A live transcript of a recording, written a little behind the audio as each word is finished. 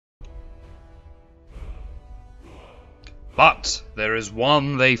But there is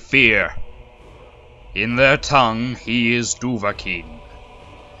one they fear. In their tongue he is Duvahkin,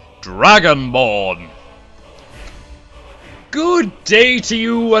 Dragonborn. Good day to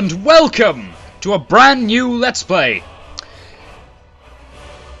you and welcome to a brand new Let's Play.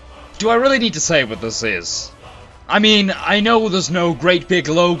 Do I really need to say what this is? I mean, I know there's no great big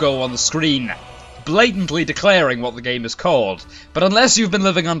logo on the screen blatantly declaring what the game is called, but unless you've been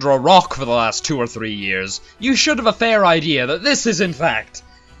living under a rock for the last 2 or 3 years, you should have a fair idea that this is in fact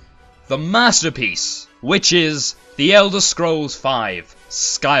the masterpiece, which is The Elder Scrolls V,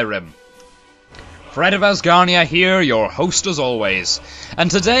 Skyrim. Fred of Asgarnia here, your host as always,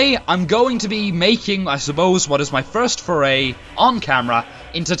 and today I'm going to be making, I suppose, what is my first foray on camera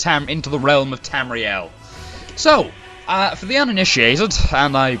into the realm of Tamriel. So, for the uninitiated,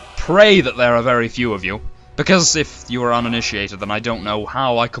 and I pray that there are very few of you, because if you are uninitiated then I don't know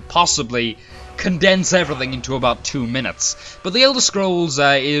how I could possibly condense everything into about 2 minutes. But The Elder Scrolls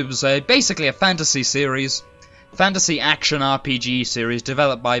is basically a fantasy series, fantasy action RPG series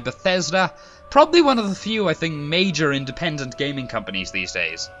developed by Bethesda, probably one of the few, I think, major independent gaming companies these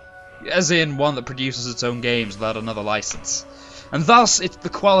days. As in, one that produces its own games without another license. And thus, the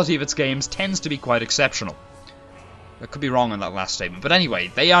quality of its games tends to be quite exceptional. I could be wrong on that last statement, but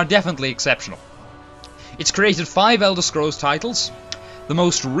anyway, they are definitely exceptional. It's created 5 Elder Scrolls titles, the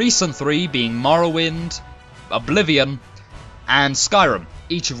most recent 3 being Morrowind, Oblivion, and Skyrim,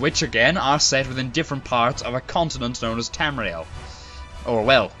 each of which, again, are set within different parts of a continent known as Tamriel. Or,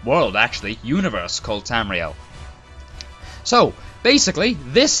 well, world, actually, universe called Tamriel. So, basically,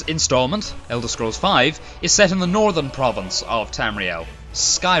 this installment, Elder Scrolls V, is set in the northern province of Tamriel,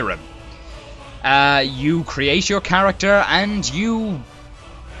 Skyrim. You create your character, and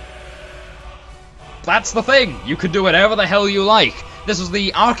that's the thing! You can do whatever the hell you like! This is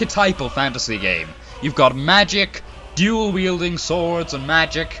the archetypal fantasy game. You've got magic, dual-wielding swords and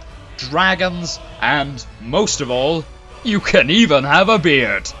magic, dragons, and, most of all, you can even have a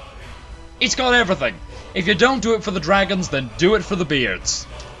beard. It's got everything. If you don't do it for the dragons, then do it for the beards.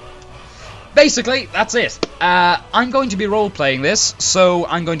 Basically, that's it. I'm going to be role-playing this, so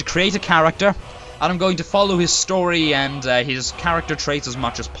I'm going to create a character, and I'm going to follow his story and his character traits as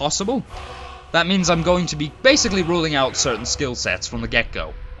much as possible. That means I'm going to be basically ruling out certain skill sets from the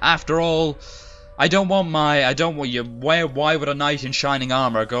get-go. After all, why would a knight in shining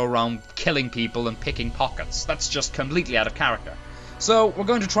armor go around killing people and picking pockets? That's just completely out of character. So, we're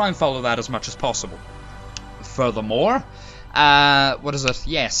going to try and follow that as much as possible. Furthermore, what is it?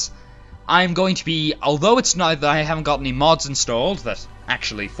 Yes. I'm going to be, although it's not that I haven't got any mods installed that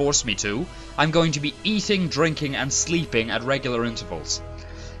actually force me to, I'm going to be eating, drinking, and sleeping at regular intervals.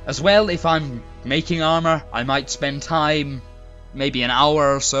 As well, if I'm making armor, I might spend time, maybe an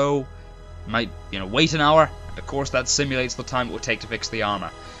hour or so, might, wait an hour, and of course that simulates the time it would take to fix the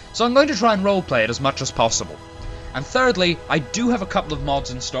armor. So I'm going to try and roleplay it as much as possible. And thirdly, I do have a couple of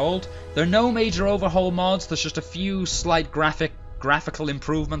mods installed. There are no major overhaul mods, there's just a few slight graphical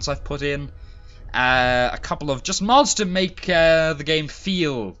improvements I've put in. A couple of just mods to make the game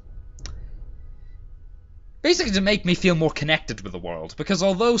feel... basically to make me feel more connected with the world, because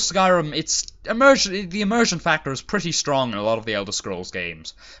although Skyrim, the immersion factor is pretty strong in a lot of the Elder Scrolls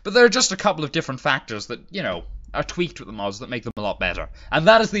games, but there are just a couple of different factors that, are tweaked with the mods that make them a lot better. And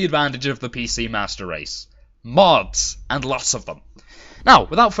that is the advantage of the PC Master Race. Mods, and lots of them. Now,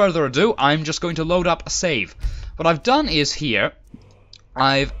 without further ado, I'm just going to load up a save. What I've done is here,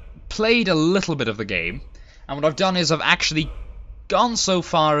 I've played a little bit of the game, and what I've done is I've actually gone so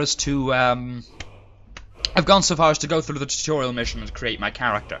far as to, go through the tutorial mission and create my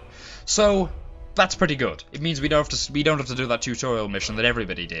character. So, that's pretty good. It means we don't have to do that tutorial mission that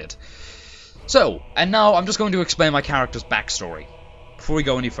everybody did. So, and now I'm just going to explain my character's backstory, before we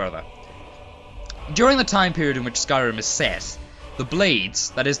go any further. During the time period in which Skyrim is set, the Blades,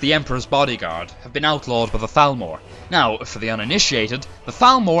 that is the Emperor's bodyguard, have been outlawed by the Thalmor. Now, for the uninitiated, the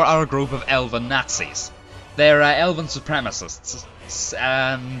Thalmor are a group of elven Nazis. They're elven supremacists,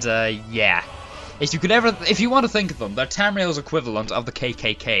 and yeah. If you want to think of them, they're Tamriel's equivalent of the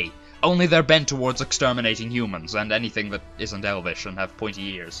KKK, only they're bent towards exterminating humans and anything that isn't elvish and have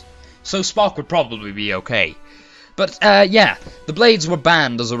pointy ears. So Spock would probably be okay. But, yeah, the Blades were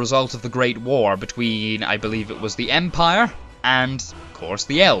banned as a result of the Great War between, I believe it was the Empire and, of course,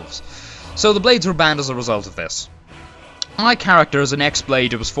 the Elves. So the Blades were banned as a result of this. My character is an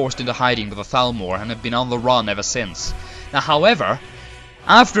ex-Blade who was forced into hiding with the Thalmor and had been on the run ever since. Now, however,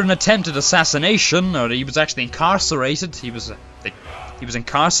 after an attempted assassination, or he was actually incarcerated, he was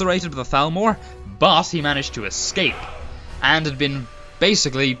incarcerated with the Thalmor, but he managed to escape, and had been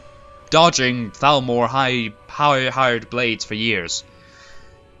basically dodging Thalmor hired blades for years.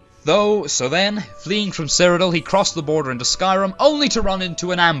 So then, fleeing from Cyrodiil, he crossed the border into Skyrim, only to run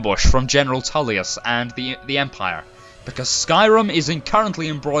into an ambush from General Tullius and the Empire, because Skyrim is currently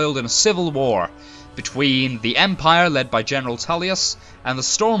embroiled in a civil war between the Empire, led by General Tullius, and the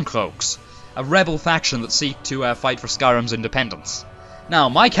Stormcloaks, a rebel faction that seek to fight for Skyrim's independence. Now,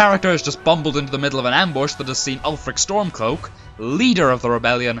 my character has just bumbled into the middle of an ambush that has seen Ulfric Stormcloak, leader of the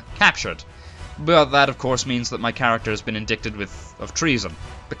rebellion, captured. But that, of course, means that my character has been indicted of treason.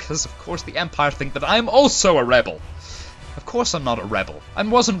 Because, of course, the Empire think that I am also a rebel. Of course I'm not a rebel. I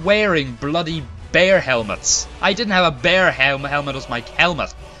wasn't wearing bloody bear helmets. I didn't have a bear helmet as my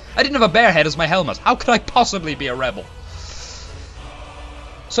helmet. I didn't have a bear head as my helmet. How could I possibly be a rebel?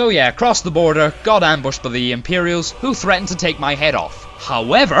 So yeah, crossed the border, got ambushed by the Imperials, who threatened to take my head off.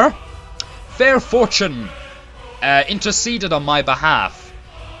 However, fair fortune interceded on my behalf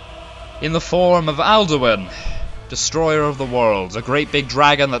in the form of Alduin, destroyer of the worlds, a great big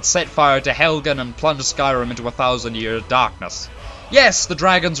dragon that set fire to Helgen and plunged Skyrim into 1,000-year darkness. Yes, the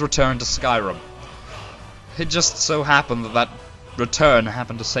dragons returned to Skyrim. It just so happened that return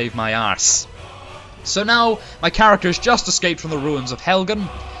happened to save my arse. So now, my character has just escaped from the ruins of Helgen,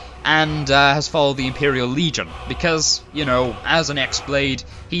 and has followed the Imperial Legion, because, you know, as an ex-Blade,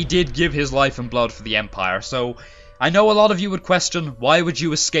 he did give his life and blood for the Empire, so I know a lot of you would question, why would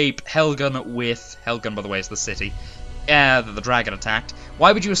you escape Helgen with... Helgen, by the way, is the city that the dragon attacked.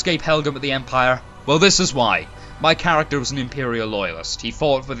 Why would you escape Helgen with the Empire? Well, this is why. My character was an Imperial loyalist. He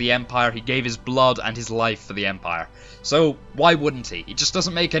fought for the Empire, he gave his blood and his life for the Empire. So, why wouldn't he? It just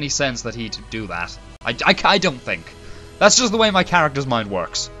doesn't make any sense that he'd do that. I don't think. That's just the way my character's mind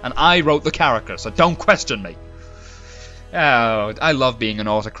works. And I wrote the character, so don't question me. Oh, I love being an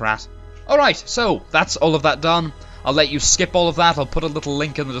autocrat. Alright, so, that's all of that done. I'll let you skip all of that. I'll put a little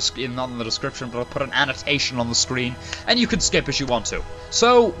link in not in the description, but I'll put an annotation on the screen, and you can skip as you want to.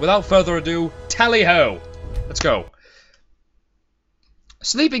 So, without further ado, tally-ho! Let's go.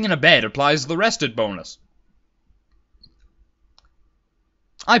 Sleeping in a bed applies the rested bonus.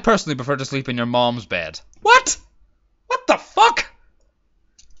 I personally prefer to sleep in your mom's bed. What? What the fuck?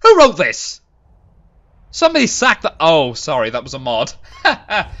 Who wrote this? Somebody sacked the... Oh, sorry, that was a mod.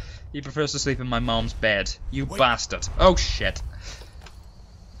 He prefers to sleep in my mom's bed. You bastard. Oh, shit.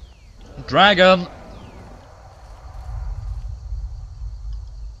 Dragon.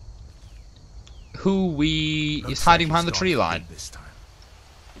 Is hiding behind the tree line. This time.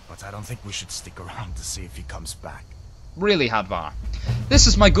 But I don't think we should stick around to see if he comes back. Really, Hadvar? This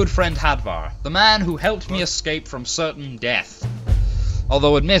is my good friend Hadvar, the man who helped me escape from certain death.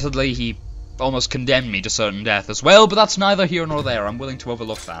 Although, admittedly, he almost condemned me to certain death as well, but that's neither here nor there. I'm willing to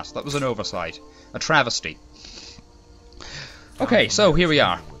overlook that. That was an oversight. A travesty. Okay, so here we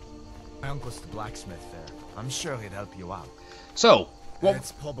are. My uncle's the blacksmith there. I'm sure he'd help you out. So, what...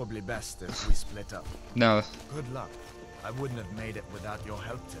 It's probably best if we split up. No. Good luck. I wouldn't have made it without your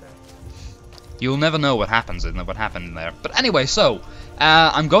help today. You'll never know what happened in there. But anyway, so,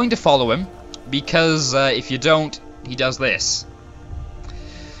 I'm going to follow him, because if you don't, he does this.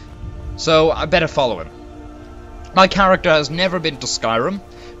 So, I better follow him. My character has never been to Skyrim,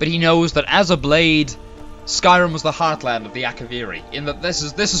 but he knows that as a Blade, Skyrim was the heartland of the Akaviri, in that this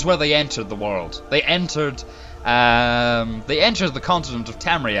is where they entered the world. They entered the continent of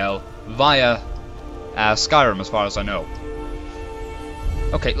Tamriel via Skyrim, as far as I know.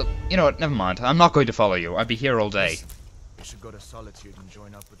 Okay, look, you know what, never mind. I'm not going to follow you. I'd be here all day. You should go to Solitude and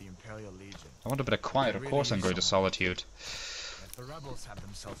join up with the Imperial Legion. I want a bit of quiet, of course I'm going to Solitude. If the rebels have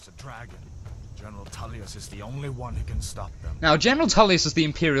themselves a dragon, General Tullius is the only one who can stop them. Now, General Tullius is the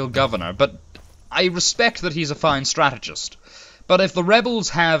Imperial Governor, but I respect that he's a fine strategist. But if the rebels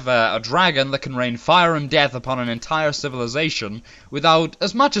have a dragon that can rain fire and death upon an entire civilization without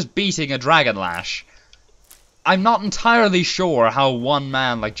as much as beating a dragon lash, I'm not entirely sure how one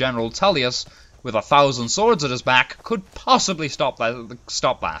man like General Tullius, with 1,000 swords at his back, could possibly stop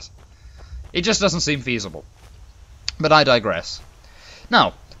that. It just doesn't seem feasible. But I digress.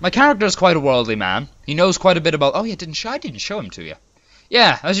 Now, my character is quite a worldly man. He knows quite a bit about... Oh yeah, I didn't show him to you.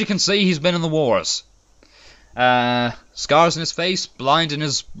 Yeah, as you can see, he's been in the wars. Scars in his face, blind in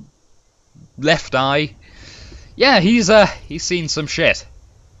his left eye. Yeah, he's seen some shit.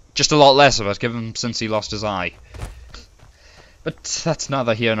 Just a lot less of it, given since he lost his eye. But that's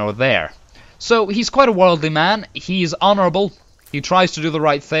neither here nor there. So, he's quite a worldly man. He's honourable. He tries to do the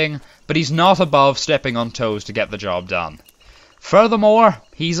right thing, but he's not above stepping on toes to get the job done. Furthermore,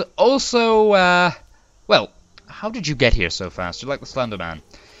 he's also, well, how did you get here so fast? You're like the Slender Man.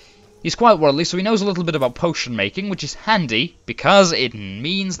 He's quite worldly, so he knows a little bit about potion making, which is handy, because it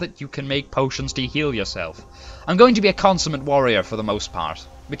means that you can make potions to heal yourself. I'm going to be a consummate warrior for the most part,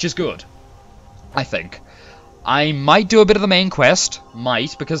 which is good, I think. I might do a bit of the main quest,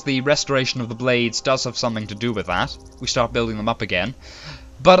 because the restoration of the blades does have something to do with that. We start building them up again.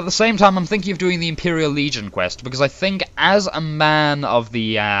 But at the same time, I'm thinking of doing the Imperial Legion quest, because I think as a man of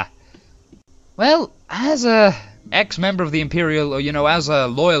the, well, as a ex-member of the Imperial, or, you know, as a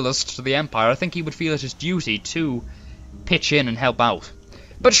loyalist to the Empire, I think he would feel it his duty to pitch in and help out.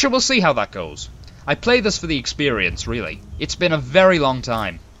 But sure, we'll see how that goes. I play this for the experience, really. It's been a very long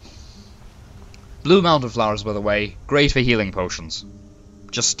time. Blue mountain flowers, by the way, great for healing potions.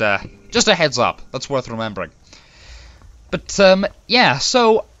 Just a heads up, that's worth remembering. But, yeah,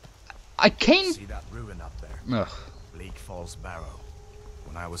 so, I came... See that ruin up there? Ugh. Bleak Falls Barrow.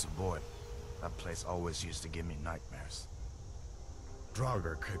 When I was a boy, that place always used to give me nightmares.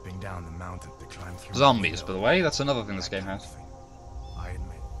 Draugr creeping down the mountain to climb through... Zombies, by the way, that's another thing this game has. I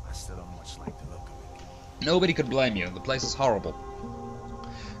admit, I still don't much like the look of it. Nobody could blame you, the place is horrible.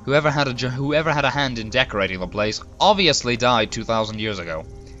 Whoever had a hand in decorating the place obviously died 2,000 years ago.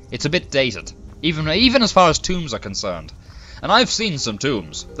 It's a bit dated, even as far as tombs are concerned. And I've seen some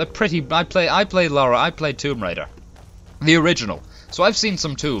tombs. They're pretty. I played Tomb Raider, the original. So I've seen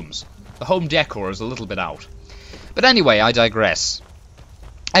some tombs. The home decor is a little bit out. But anyway, I digress.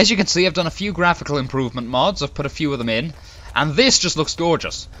 As you can see, I've done a few graphical improvement mods. I've put a few of them in, and this just looks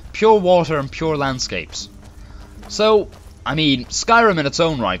gorgeous. Pure water and pure landscapes. So, I mean, Skyrim in its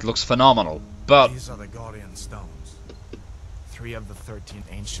own right looks phenomenal, but... These are the Guardian Stones. 3 of the 13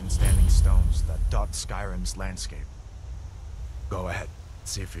 ancient standing stones that dot Skyrim's landscape. Go ahead,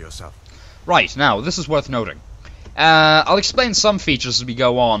 see for yourself. Right, now, this is worth noting. I'll explain some features as we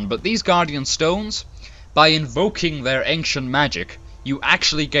go on, but these Guardian Stones, by invoking their ancient magic, you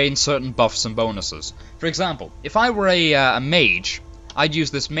actually gain certain buffs and bonuses. For example, if I were a mage, I'd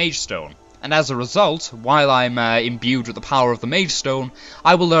use this Mage Stone. And as a result, while I'm imbued with the power of the Mage Stone,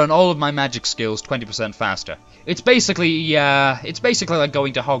 I will learn all of my magic skills 20% faster. It's basically like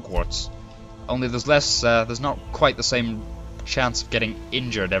going to Hogwarts. Only there's less, there's not quite the same chance of getting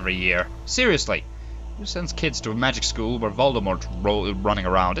injured every year. Seriously. Who sends kids to a magic school where Voldemort's running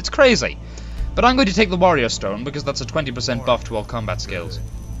around? It's crazy. But I'm going to take the Warrior Stone because that's a 20% buff to all combat skills.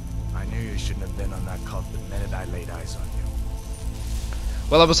 I knew you shouldn't have been on that cult the minute I laid eyes on you.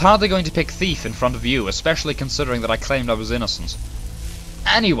 Well, I was hardly going to pick Thief in front of you, especially considering that I claimed I was innocent.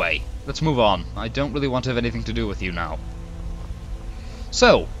 Anyway, let's move on. I don't really want to have anything to do with you now.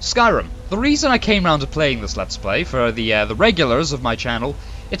 So, Skyrim. The reason I came round to playing this Let's Play, for the regulars of my channel,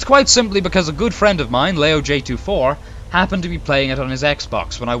 it's quite simply because a good friend of mine, LeoJ24, happened to be playing it on his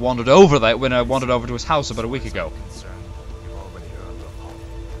Xbox when I wandered over to his house about a week ago.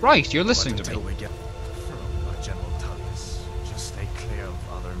 Right, you're listening to me. General Tullius. Just stay clear of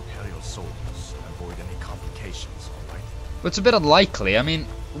other Imperial soldiers and avoid any complications, alright? But it's a bit unlikely. I mean,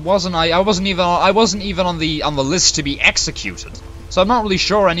 I wasn't even on the list to be executed. So I'm not really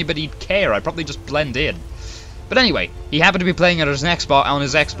sure anybody'd care. I'd probably just blend in. But anyway, he happened to be playing it on his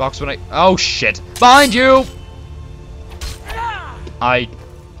Xbox when oh shit. Behind you!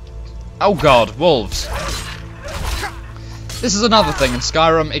 Oh god, wolves. This is another thing in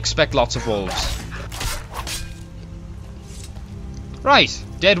Skyrim, expect lots of wolves. Right,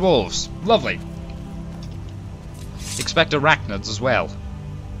 dead wolves. Lovely. Expect arachnids as well.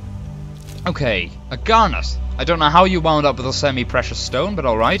 Okay, a garnet. I don't know how you wound up with a semi-precious stone, but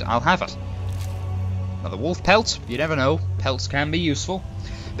alright, I'll have it. Another wolf pelt, you never know. Pelts can be useful.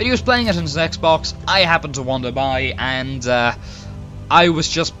 But he was playing it on his Xbox, I happened to wander by, and I was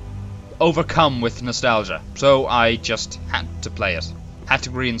just overcome with nostalgia. So I just had to play it. Had to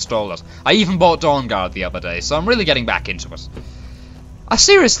reinstall it. I even bought Dawnguard the other day, so I'm really getting back into it.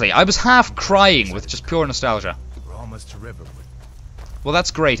 Seriously, I was half crying with just pure nostalgia. We're almost to Riverwood. Well, that's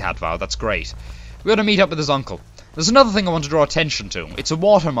great, Hadvar, that's great. We're going to meet up with his uncle. There's another thing I want to draw attention to. It's a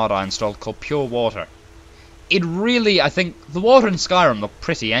water mod I installed called Pure Water. It really, I think, the water in Skyrim look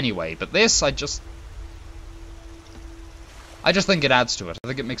pretty anyway, but this, I just think it adds to it. I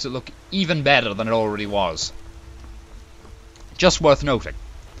think it makes it look even better than it already was. Just worth noting.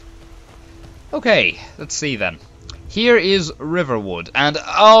 Okay, let's see then. Here is Riverwood, and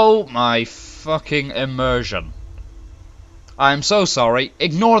oh my fucking immersion. I'm so sorry.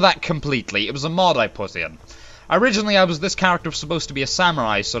 Ignore that completely. It was a mod I put in. Originally, this character was supposed to be a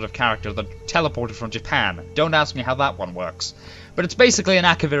samurai sort of character that teleported from Japan. Don't ask me how that one works. But it's basically an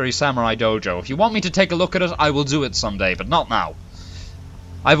Akaviri Samurai Dojo. If you want me to take a look at it, I will do it someday, but not now.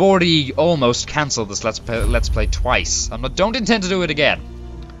 I've already almost cancelled this Let's Play twice. I don't intend to do it again.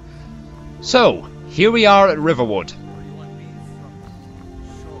 So, here we are at Riverwood.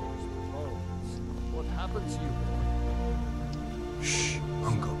 What happened to you, boy? Shh,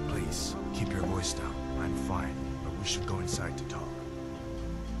 Uncle, please. Keep your voice down. I'm fine, but we should go inside to talk.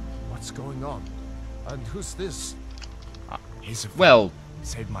 What's going on? And who's this? He's a friend. Well,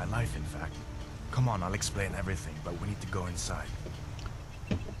 Saved my life, in fact. Come on, I'll explain everything, but we need to go inside.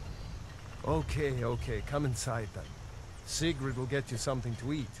 Okay, come inside then. Sigrid will get you something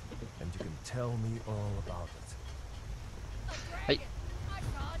to eat, and you can tell me all about it. hey.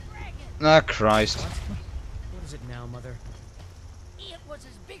 Ah, Christ. What is it now, Mother? It was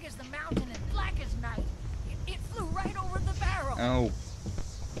as big as the mountain and black as night. It flew right over the barrel. Oh.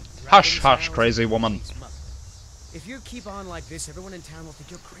 Hush, hush, crazy woman. If you keep on like this, everyone in town will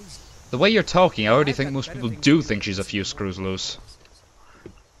think you're crazy. The way you're talking, I already think most people do think she's a few screws loose.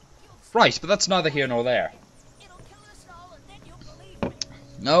 Right, but that's neither here nor there. It'll kill us all and then you'll believe me.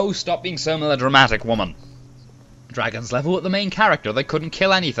 No, stop being so melodramatic, woman. Dragons level with the main character, they couldn't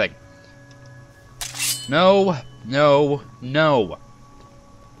kill anything. No, no, no.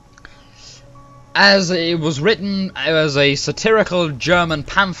 As it was written as a satirical German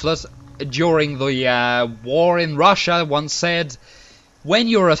pamphlet during the war in Russia, once said, when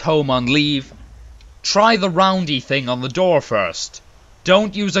you're at home on leave, try the roundy thing on the door first.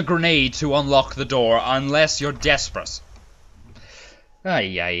 Don't use a grenade to unlock the door unless you're desperate.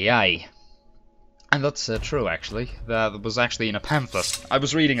 Ay, ay, ay. And that's true, actually. That was actually in a pamphlet. I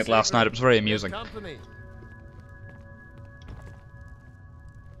was reading it last night, it was very amusing.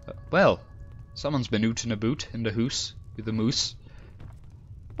 Well, someone's been ootin' a boot in the hoose with the moose.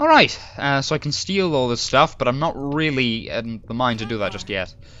 Alright, so I can steal all this stuff, but I'm not really in the mind to do that just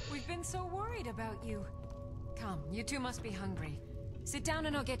yet. We've been so worried about you. Come, you two must be hungry. Sit down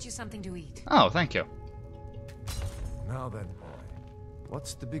and I'll get you something to eat. Oh, thank you. Now then, boy,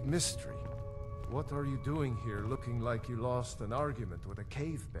 what's the big mystery? What are you doing here looking like you lost an argument with a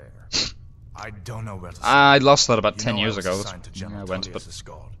cave bear? I don't know where to start. I lost that about 10 You know years I was ago. assigned to That's General I went, Tullius but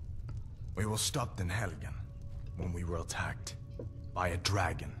Escort. We were stopped in Helgen when we were attacked by a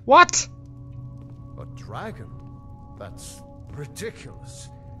dragon. what? A dragon? That's ridiculous.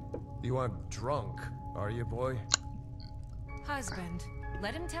 You aren't drunk, are you, boy? Husband,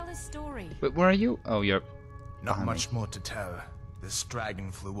 let him tell his story. Wait, where are you? Oh, you're Not behind me. much more to tell. This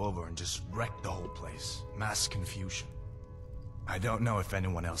dragon flew over and just wrecked the whole place. Mass confusion. I don't know if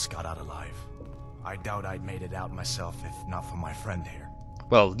anyone else got out alive. I doubt I'd made it out myself if not for my friend here.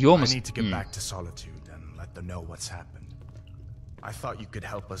 Well, you almost. I need to get back to Solitude and let them know what's happened. I thought you could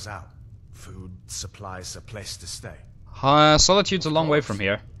help us out. Food, supplies, a place to stay. Solitude's a long way from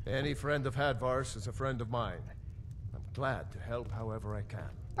here. Any friend of Hadvar's is a friend of mine. I'm glad to help however I can.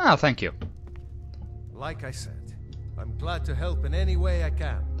 Ah, thank you. Like I said, I'm glad to help in any way I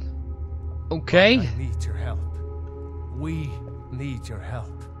can. Okay. I need your help. We need your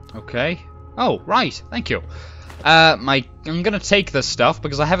help. Okay. Oh, right. Thank you. I'm gonna take this stuff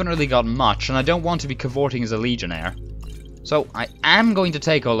because I haven't really got much, and I don't want to be cavorting as a legionnaire. So I am going to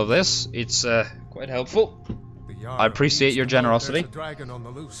take all of this. It's quite helpful. I appreciate your generosity. There's a dragon on the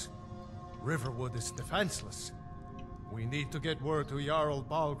loose. Riverwood is defenseless. We need to get word to Jarl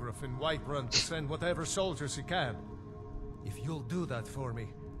Balgruuf in Whiterun to send whatever soldiers he can. If you'll do that for me,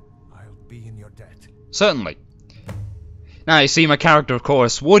 I'll be in your debt. Certainly. Now, you see, my character, of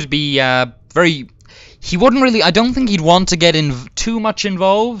course, would be very... He wouldn't really... I don't think he'd want to get too much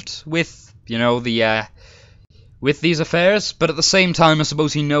involved with, you know, with these affairs, but at the same time, I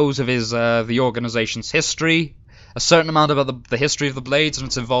suppose he knows of his the organization's history, a certain amount about the history of the Blades and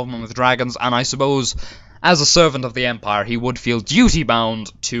its involvement with dragons, and I suppose, as a servant of the Empire, he would feel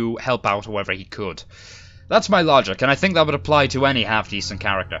duty-bound to help out whoever he could. That's my logic, and I think that would apply to any half-decent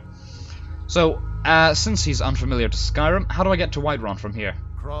character. So, since he's unfamiliar to Skyrim, how do I get to Whiterun from here?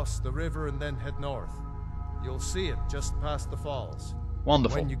 Cross the river and then head north. You'll see it just past the falls.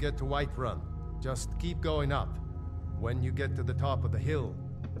 Wonderful. When you get to Whiterun, just keep going up. When you get to the top of the hill,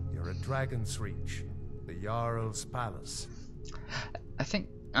 you're at Dragon's Reach, the Jarl's Palace.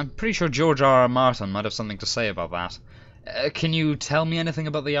 I'm pretty sure George R. R. Martin might have something to say about that. Can you tell me anything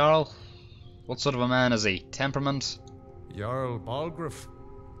about the Jarl? What sort of a man is he? Temperament? Jarl Balgruuf.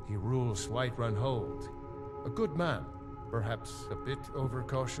 He rules Whiterun Hold. A good man, perhaps a bit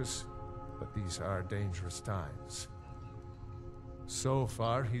overcautious, but these are dangerous times. So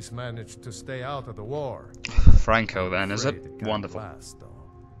far, he's managed to stay out of the war. Franco, then, is it? Afraid can't Wonderful. last, though.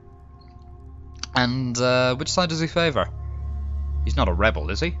 And which side does he favour? He's not a rebel,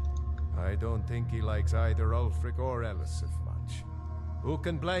 is he? I don't think he likes either Ulfric or Elisif much. Who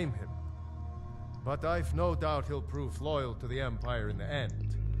can blame him? But I've no doubt he'll prove loyal to the Empire in the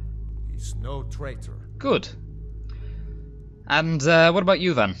end. He He's no traitor. Good. And what about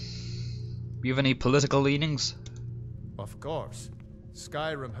you then? You have any political leanings? Of course.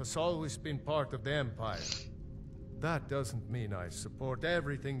 Skyrim has always been part of the Empire. That doesn't mean I support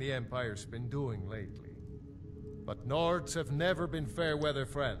everything the Empire's been doing lately. But Nords have never been fair-weather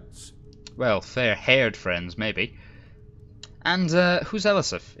friends. Well, fair-haired friends, maybe. And who's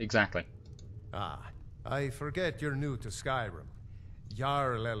Elisif, exactly? Ah, I forget you're new to Skyrim.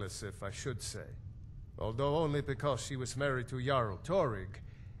 Jarl Elisif, I should say. Although only because she was married to Jarl Torrig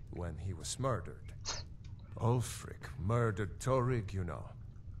when he was murdered. Ulfric murdered Torrig, you know.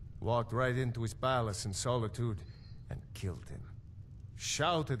 Walked right into his palace in Solitude and killed him.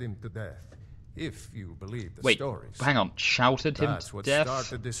 Shouted him to death, if you believe the stories. Hang on. Shouted him That's to what death?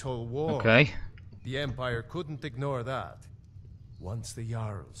 started this whole war. Okay. The Empire couldn't ignore that. Once the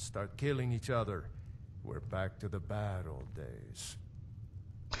Jarls start killing each other, we're back to the bad old days.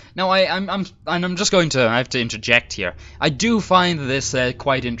 Now, I'm just going to, I have to interject here. I do find this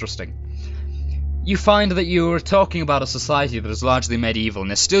quite interesting. You find that you're talking about a society that is largely medieval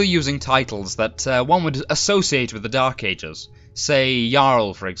and is still using titles that one would associate with the Dark Ages. Say,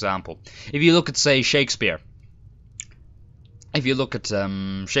 Jarl, for example. If you look at, say, Shakespeare. If you look at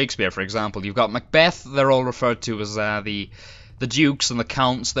Shakespeare, for example, you've got Macbeth, they're all referred to as the dukes and the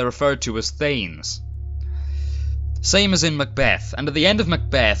counts, they're referred to as thanes. Same as in Macbeth, and at the end of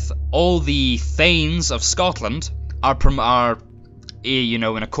Macbeth, all the thanes of Scotland are you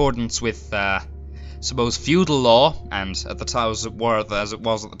know, in accordance with, suppose, feudal law, and at the time, as it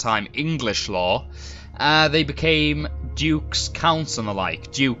was at the time, English law. They became dukes, counts, and the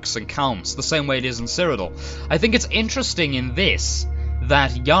like. Dukes and counts, the same way it is in Cyrodiil. I think it's interesting in this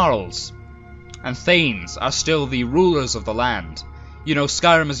that jarls and thanes are still the rulers of the land. You know,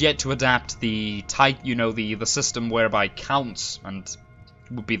 Skyrim has yet to adapt the the system whereby counts and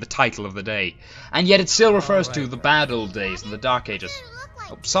would be the title of the day, and yet it still refers to the bad old days and the Dark Ages.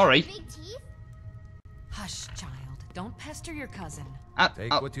 Oh, sorry. Hush, child. Don't pester your cousin.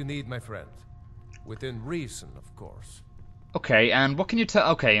 Take what you need, my friend. Within reason, of course. Okay, and what can you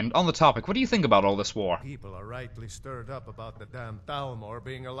tell? Okay, and on the topic, what do you think about all this war? People are rightly stirred up about the damn Thalmor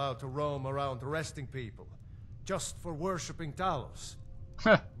being allowed to roam around arresting people, just for worshipping Talos.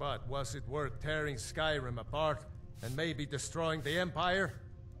 But was it worth tearing Skyrim apart and maybe destroying the Empire?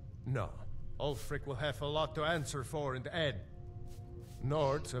 No. Ulfric will have a lot to answer for in the end.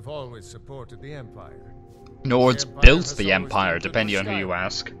 Nords have always supported the Empire. Nords built the Empire, depending on who you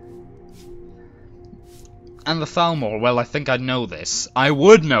ask. And the Thalmor, well, I think I'd know this. I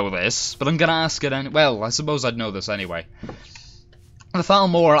would know this, but I'm gonna ask it well, I suppose I'd know this anyway. The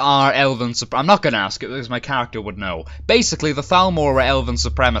Thalmor are elven I'm not gonna ask it because my character would know. Basically, the Thalmor were elven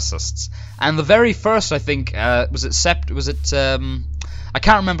supremacists. And the very first, I think, I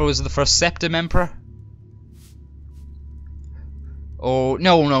can't remember, was it the first Septim Emperor? Oh,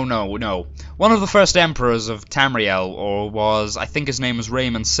 no. One of the first emperors of Tamriel, I think his name was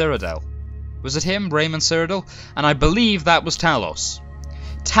Raymond Cyrodiil. Was it him, Raymond Cyrodiil? And I believe that was Talos.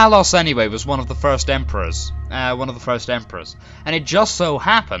 Talos, anyway, was one of the first emperors. And it just so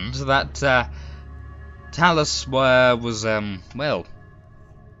happened that Talos was, well,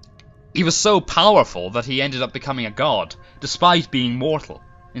 he was so powerful that he ended up becoming a god, despite being mortal.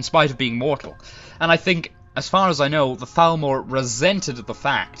 In spite of being mortal. And I think, as far as I know, the Thalmor resented the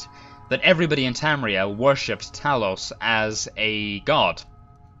fact that everybody in Tamriel worshipped Talos as a god.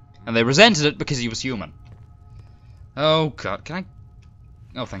 And they resented it because he was human. Oh god, can I...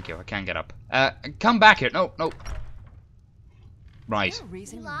 Oh, thank you, I can't get up. Come back here, no. Right. Is there a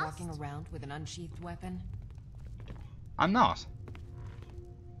reason you're walking around with an unsheathed weapon? I'm not.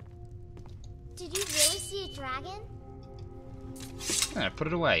 Did you really see a dragon? Yeah, put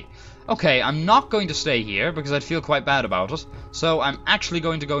it away. Okay, I'm not going to stay here because I'd feel quite bad about it. So I'm actually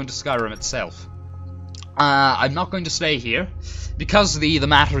going to go into Skyrim itself. I'm not going to stay here. Because the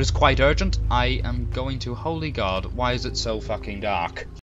matter is quite urgent, I am going to... Holy God, why is it so fucking dark?